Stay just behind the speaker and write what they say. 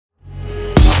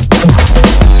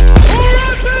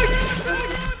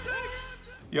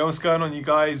Yo, what's going on, you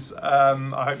guys?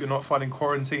 I hope you're not finding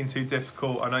quarantine too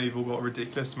difficult. I know you've all got a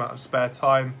ridiculous amount of spare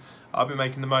time. I've been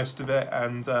making the most of it,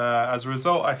 and as a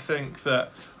result, I think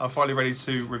that I'm finally ready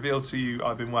to reveal to you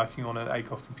I've been working on an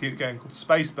AKOV computer game called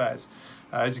Space Bears.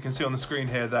 As you can see on the screen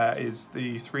here, there is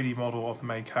the 3D model of the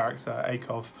main character,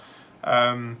 AKOV.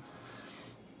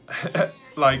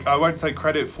 Like, I won't take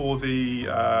credit for the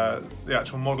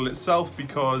actual model itself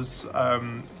because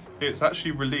it's actually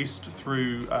released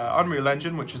through Unreal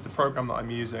Engine, which is the program that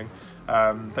I'm using.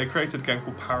 They created a game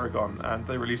called Paragon, and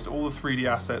they released all the 3D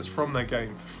assets from their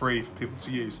game for free for people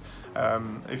to use.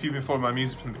 If you've been following my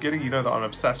music from the beginning, you know that I'm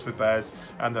obsessed with bears,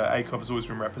 and that AKOV has always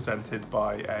been represented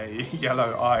by a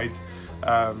yellow-eyed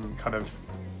kind of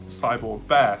cyborg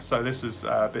bear. So this was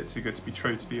a bit too good to be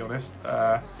true, to be honest.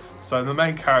 So the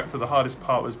main character, the hardest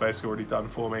part was basically already done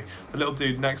for me. The little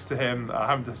dude next to him, I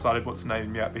haven't decided what to name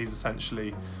him yet, but he's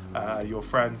essentially your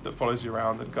friend that follows you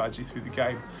around and guides you through the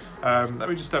game. Let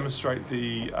me just demonstrate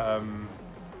the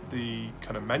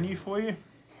kind of menu for you.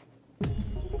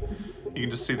 You can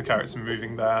just see the character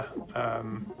moving there.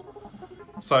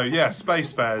 So yeah,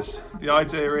 Space Bears. The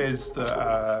idea is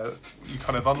that you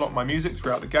kind of unlock my music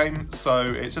throughout the game, so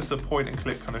it's just a point and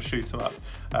click kind of shoot 'em up.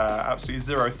 Absolutely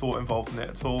zero thought involved in it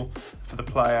at all for the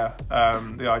player.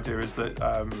 The idea is that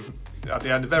at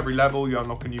the end of every level you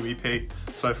unlock a new EP.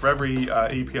 So for every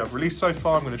EP I've released so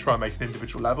far, I'm going to try and make an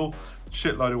individual level.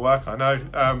 Shitload of work, I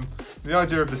know. The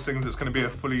idea of this thing is it's going to be a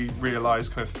fully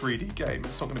realised kind of 3D game.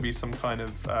 It's not going to be some kind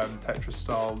of Tetris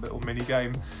style little mini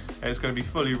game. It's going to be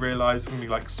fully realised. It's going to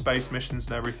be like space missions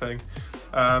and everything.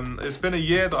 It's been a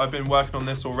year that I've been working on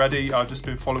this already. I've just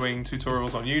been following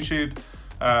tutorials on YouTube,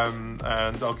 and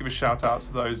I'll give a shout out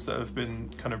to those that have been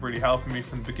kind of really helping me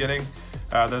from the beginning.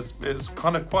 It's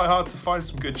kind of quite hard to find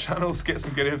some good channels, get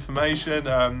some good information.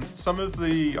 Some of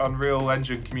the Unreal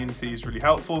Engine community is really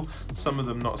helpful, some of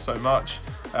them not so much.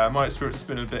 My experience has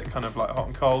been a bit kind of like hot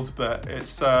and cold, but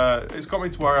it's got me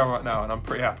to where I am right now, and I'm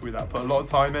pretty happy with that. Put a lot of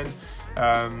time in,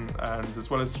 and as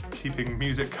well as keeping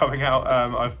music coming out,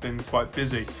 I've been quite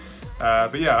busy.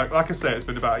 But yeah, like I say, it's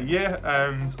been about a year,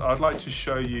 and I'd like to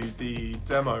show you the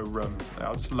demo room.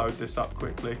 I'll just load this up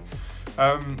quickly.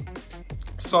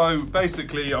 So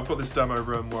basically, I've got this demo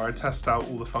room where I test out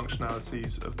all the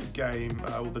functionalities of the game,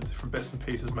 all the different bits and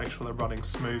pieces, make sure they're running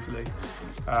smoothly,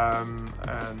 and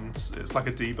it's like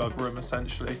a debug room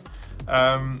essentially.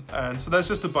 And so there's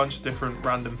just a bunch of different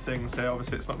random things here.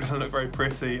 Obviously it's not going to look very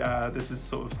pretty. This is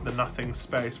sort of the nothing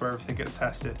space where everything gets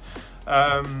tested.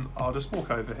 I'll just walk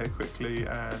over here quickly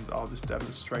and I'll just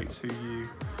demonstrate to you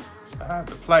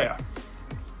the player.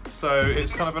 So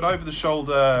it's kind of an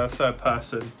over-the-shoulder third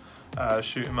person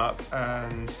shoot 'em up,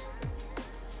 and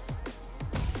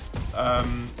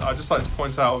I'd just like to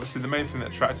point out, obviously the main thing that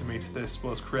attracted me to this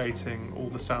was creating all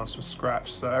the sounds from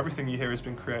scratch. So everything you hear has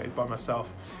been created by myself.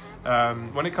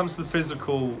 When it comes to the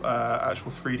physical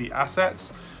actual 3D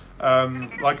assets,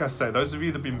 like I say, those of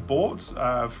you that have been bought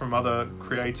from other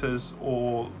creators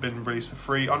or been released for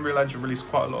free, Unreal Engine released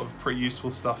quite a lot of pretty useful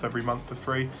stuff every month for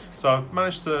free. So I've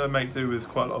managed to make do with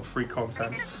quite a lot of free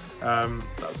content.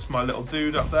 That's my little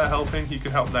dude up there helping. You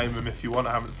can help name him if you want.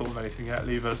 I haven't thought of anything yet.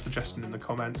 Leave a suggestion in the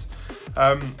comments.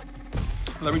 Let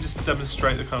me just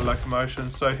demonstrate the kind of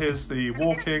locomotion. So here's the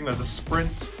walking, there's a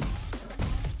sprint,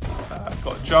 I've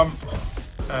got a jump,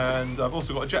 and I've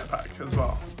also got a jetpack as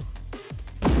well.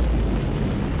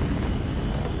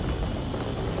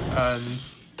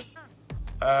 And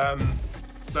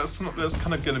that's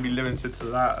kind of going to be limited to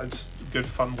that. It's just a good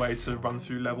fun way to run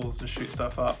through levels and shoot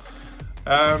stuff up.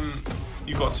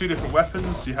 You've got two different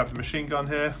weapons. You have the machine gun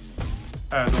here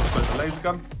and also the laser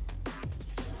gun.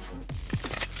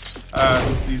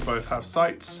 These both have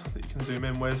sights that you can zoom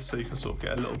in with, so you can sort of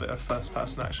get a little bit of first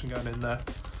person action going in there.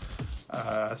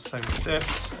 Same with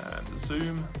this, and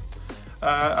zoom.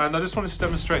 And I just wanted to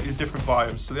demonstrate these different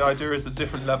biomes. So the idea is that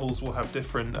different levels will have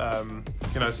different,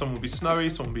 you know, some will be snowy,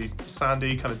 some will be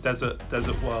sandy, kind of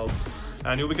desert worlds.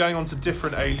 And you'll be going on to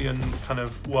different alien kind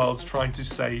of worlds trying to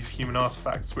save human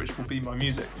artifacts, which will be my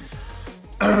music.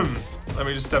 Let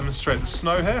me just demonstrate the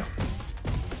snow here.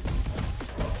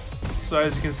 So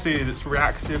as you can see, it's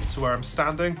reactive to where I'm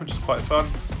standing, which is quite fun.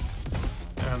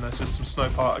 And there's just some snow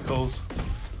particles.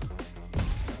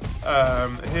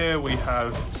 Here we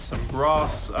have some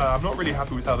grass. I'm not really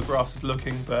happy with how the grass is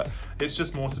looking, but it's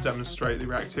just more to demonstrate the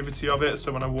reactivity of it.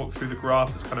 So when I walk through the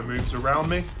grass, it kind of moves around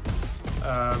me.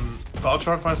 But I'll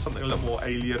try and find something a little more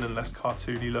alien and less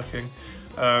cartoony looking.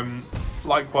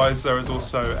 Likewise, there is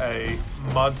also a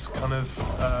mud kind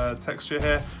of texture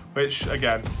here, which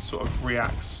again sort of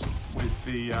reacts with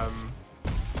the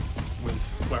with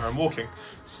where I'm walking.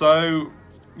 So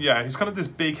yeah, he's kind of this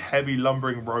big, heavy,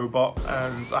 lumbering robot,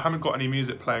 and I haven't got any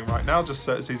music playing right now, just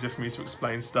so it's easier for me to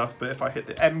explain stuff. But if I hit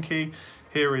the M key,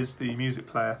 here is the music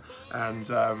player, and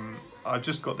I've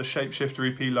just got the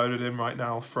Shapeshifter EP loaded in right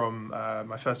now from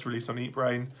my first release on Eat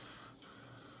Brain.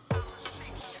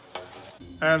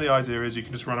 And the idea is you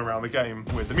can just run around the game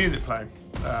with the music playing.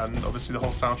 And obviously the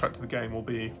whole soundtrack to the game will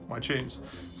be my tunes.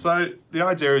 So the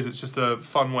idea is it's just a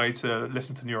fun way to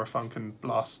listen to Neurofunk and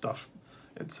blast stuff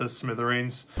into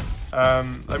smithereens.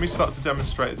 Let me start to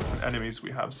demonstrate the different enemies we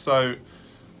have. So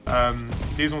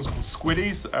these ones are called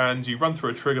squiddies, and you run through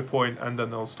a trigger point and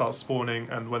then they'll start spawning,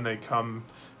 and when they come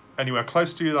anywhere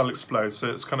close to you they'll explode.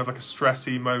 So it's kind of like a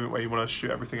stressy moment where you want to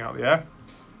shoot everything out of the air.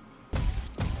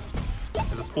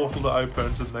 There's a portal that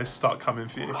opens and they start coming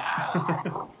for you.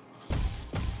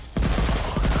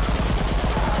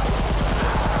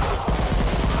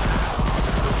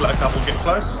 Just let a couple get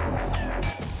close.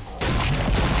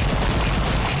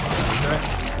 Okay.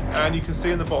 And you can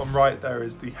see in the bottom right there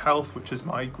is the health, which is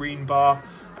my green bar,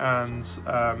 and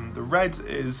the red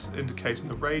is indicating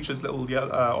the rage. There's little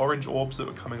yellow, orange orbs that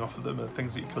are coming off of them, and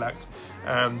things that you collect.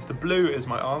 And the blue is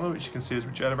my armor, which you can see is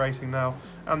regenerating now,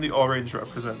 and the orange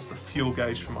represents the fuel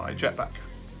gauge for my jetpack,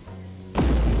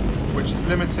 which is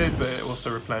limited, but it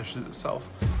also replenishes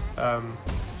itself.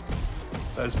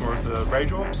 There's more of the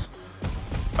rage orbs.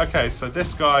 Okay, so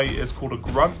this guy is called a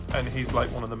grunt, and he's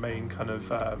like one of the main kind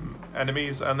of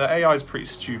enemies, and the AI is pretty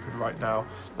stupid right now.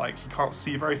 Like, he can't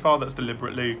see very far, that's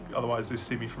deliberately, otherwise they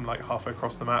see me from like halfway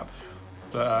across the map.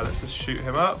 But let's just shoot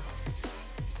him up.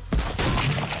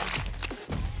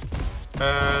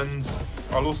 And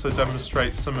I'll also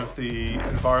demonstrate some of the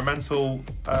environmental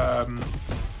kind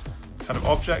of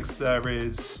objects. There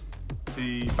is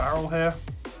the barrel here.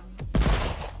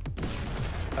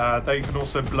 They can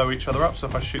also blow each other up, so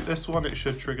if I shoot this one, it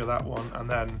should trigger that one and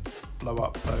then blow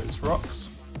up those rocks.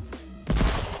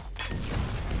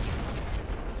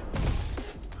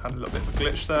 Had a little bit of a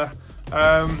glitch there.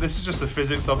 This is just a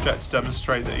physics object to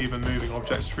demonstrate that even moving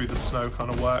objects through the snow kind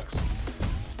of works.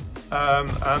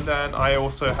 And then I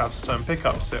also have some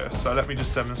pickups here, so let me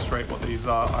just demonstrate what these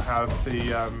are. I have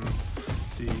the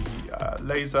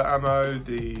laser ammo,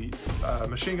 the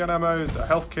machine gun ammo, the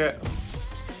health kit.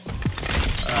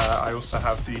 I also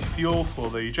have the fuel for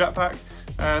the jetpack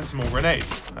and some more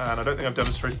grenades. And I don't think I've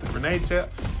demonstrated the grenades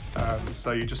yet.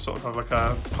 So you just sort of have like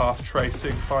a path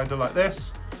tracing finder like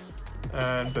this,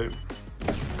 and boom.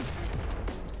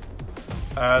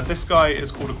 This guy is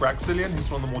called a Graxillion.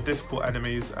 He's one of the more difficult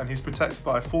enemies, and he's protected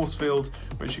by a force field,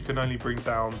 which you can only bring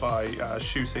down by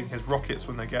shooting his rockets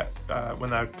when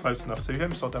they're close enough to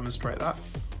him. So I'll demonstrate that.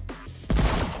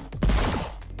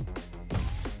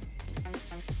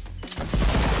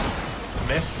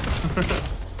 Missed.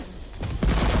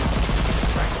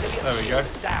 There we go.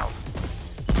 Down.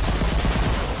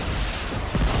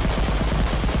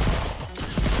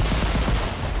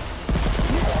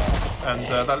 And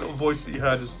that little voice that you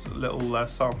heard is a little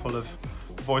sample of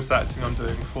the voice acting I'm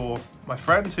doing for my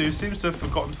friend, who seems to have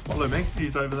forgotten to follow me.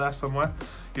 He's over there somewhere.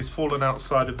 He's fallen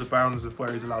outside of the bounds of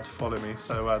where he's allowed to follow me,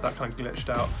 so that kind of glitched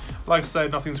out. Like I say,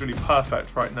 nothing's really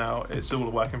perfect right now. It's all a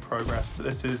work in progress, but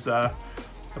this is a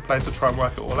place to try and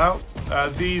work it all out.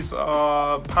 These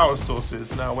are power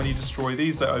sources. Now, when you destroy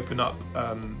these, they open up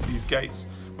these gates,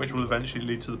 which will eventually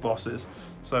lead to the bosses.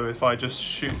 So if I just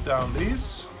shoot down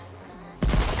these,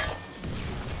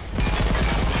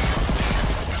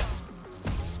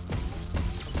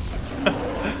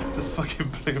 just fucking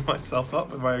blew myself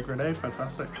up with my grenade.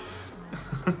 Fantastic.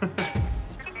 Don't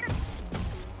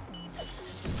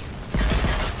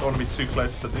want to be too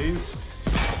close to these.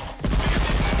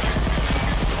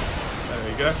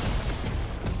 There you go.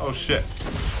 Oh shit.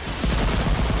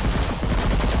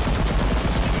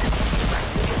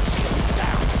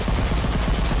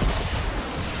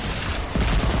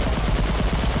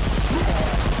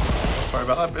 Sorry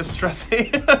about that, a bit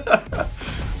stressy.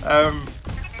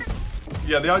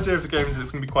 Yeah, the idea of the game is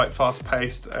it's going to be quite fast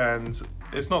paced, and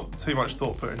it's not too much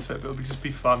thought put into it, but it'll just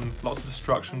be fun, lots of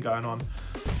destruction going on.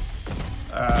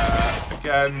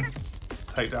 Again,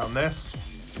 take down this.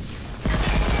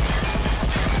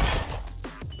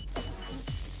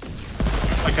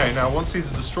 Okay, now once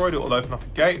these are destroyed, it will open up a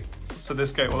gate. So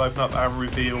this gate will open up and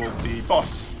reveal the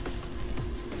boss.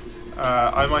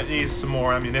 I might need some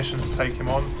more ammunition to take him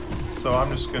on, so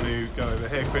I'm just going to go over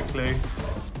here quickly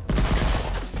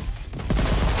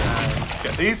and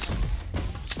get these.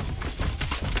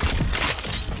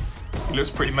 He looks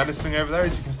pretty menacing over there,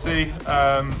 as you can see,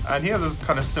 and he has a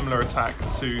kind of similar attack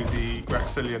to the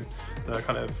Graxillion, the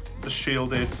kind of the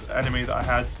shielded enemy that I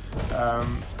had.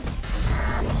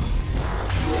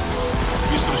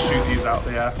 You just got to shoot these out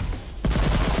the air.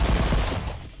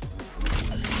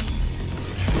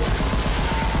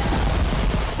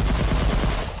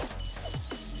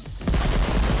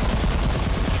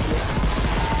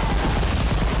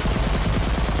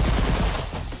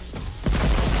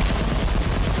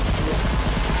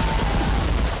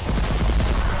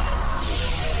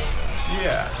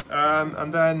 Yeah,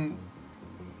 and then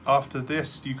after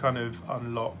this, you kind of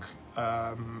unlock.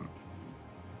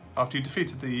 After you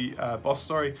defeated the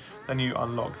boss, then you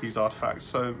unlock these artifacts.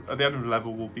 So at the end of the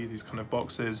level will be these kind of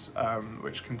boxes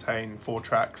which contain 4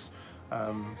 tracks.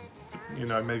 You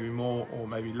know, maybe more or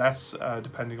maybe less,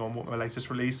 depending on what my latest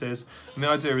release is. And the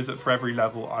idea is that for every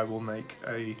level, I will make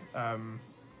a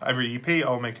every EP,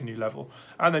 I'll make a new level,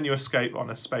 and then you escape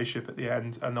on a spaceship at the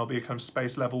end, and there'll be a kind of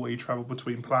space level where you travel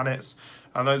between planets,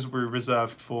 and those will be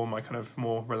reserved for my kind of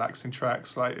more relaxing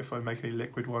tracks, like if I make any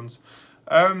liquid ones.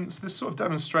 So this sort of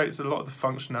demonstrates a lot of the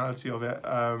functionality of it.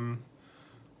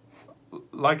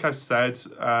 Like I said,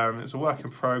 it's a work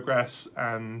in progress,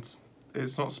 and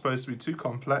it's not supposed to be too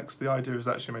complex. The idea is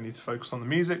actually mainly to focus on the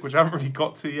music, which I haven't really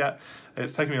got to yet.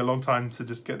 It's taken me a long time to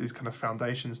just get these kind of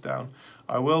foundations down.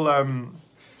 I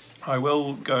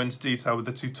will go into detail with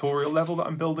the tutorial level that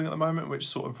I'm building at the moment, which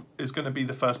sort of is going to be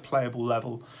the first playable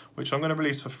level, which I'm going to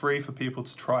release for free for people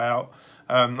to try out.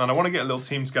 And I want to get a little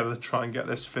team together to try and get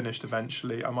this finished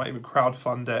eventually. I might even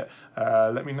crowdfund it.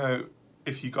 Let me know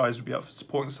if you guys would be up for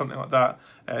supporting something like that.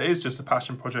 It is just a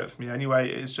passion project for me anyway.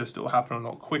 It's just, it will happen a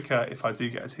lot quicker if I do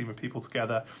get a team of people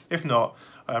together. If not,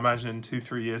 I imagine in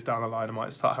 2-3 years down the line, I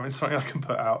might start having something I can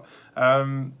put out.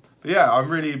 But yeah, I'm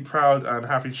really proud and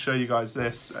happy to show you guys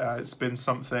this. It's been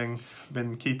something I've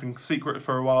been keeping secret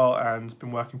for a while and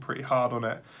been working pretty hard on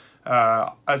it.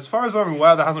 As far as I'm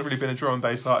aware, there hasn't really been a drum and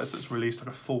bass artist that's released like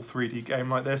a full 3D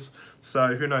game like this.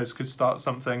 So who knows, could start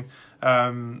something.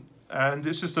 And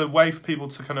it's just a way for people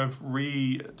to kind of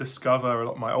rediscover a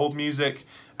lot of my old music,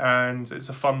 and it's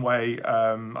a fun way.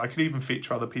 I could even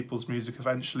feature other people's music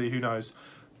eventually, who knows.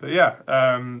 But yeah,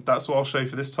 that's what I'll show you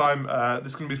for this time.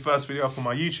 This is going to be the first video up on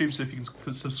my YouTube, so if you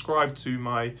can subscribe to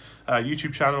my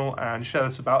YouTube channel and share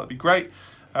this about, that'd be great.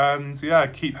 And yeah,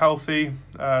 keep healthy,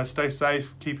 stay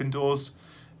safe, keep indoors,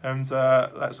 and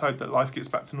let's hope that life gets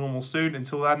back to normal soon.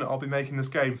 Until then, I'll be making this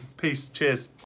game. Peace, cheers.